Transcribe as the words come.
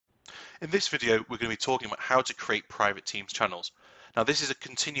In this video, we're going to be talking about how to create private Teams channels. Now, this is a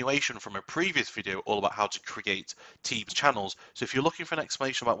continuation from a previous video all about how to create Teams channels. So if you're looking for an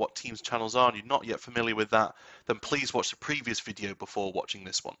explanation about what Teams channels are and you're not yet familiar with that, then please watch the previous video before watching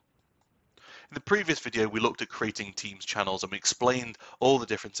this one. In the previous video, we looked at creating Teams channels and we explained all the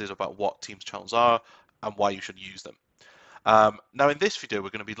differences about what Teams channels are and why you should use them. Now in this video, we're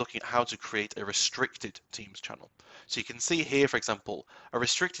going to be looking at how to create a restricted Teams channel. So you can see here, for example, a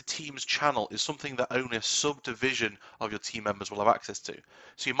restricted Teams channel is something that only a subdivision of your team members will have access to.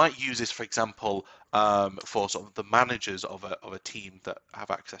 So you might use this, for example, for sort of the managers of a team that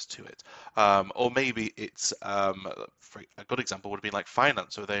have access to it. Or maybe it's, for a good example would be like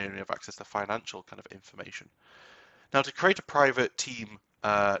finance, so they only have access to financial kind of information. Now to create a private team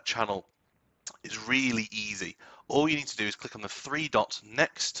channel is really easy. All you need to do is click on the three dots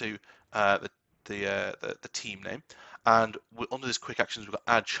next to the team name, and under this quick actions we've got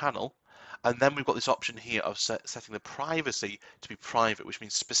add channel, and then we've got this option here of setting the privacy to be private, which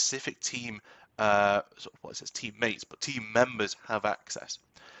means specific team, it says teammates, but team members have access.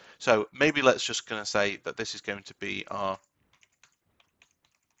 So maybe let's just going to say that this is going to be our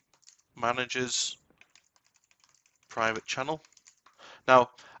managers private channel.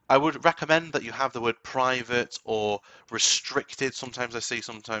 Now, I would recommend that you have the word private or restricted. Sometimes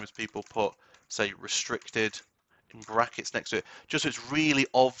sometimes people put, say, restricted in brackets next to it, just so it's really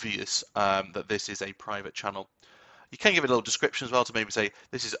obvious that this is a private channel. You can give it a little description as well to maybe say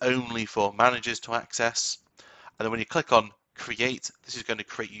this is only for managers to access. And then when you click on create, this is going to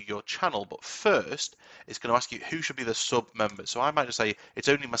create you your channel. But first, it's going to ask you who should be the sub members. So I might just say it's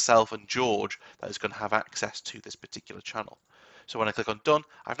only myself and George that is going to have access to this particular channel. So when I click on done,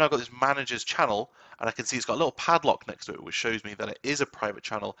 I've now got this manager's channel, and I can see it's got a little padlock next to it, which shows me that it is a private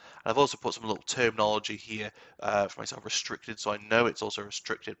channel. And I've also put some little terminology here for myself, restricted, so I know it's also a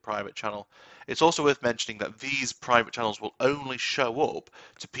restricted private channel. It's also worth mentioning that these private channels will only show up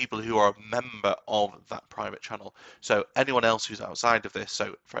to people who are a member of that private channel. So anyone else who's outside of this,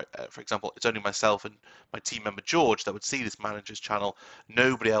 so for example, it's only myself and my team member George that would see this manager's channel.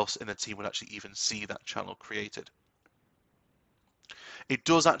 Nobody else in the team would actually even see that channel created. It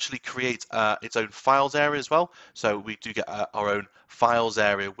does actually create its own files area as well. So we do get our own files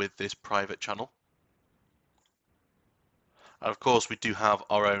area with this private channel. And of course, we do have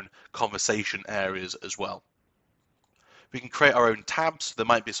our own conversation areas as well. We can create our own tabs. There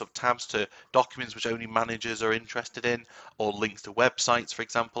might be some tabs to documents which only managers are interested in, or links to websites, for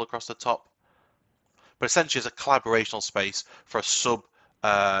example, across the top. But essentially, it's a collaborational space for a sub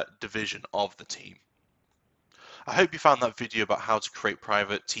division of the team. I hope you found that video about how to create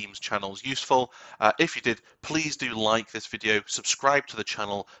private Teams channels useful. If you did, please do like this video, subscribe to the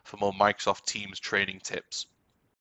channel for more Microsoft Teams training tips.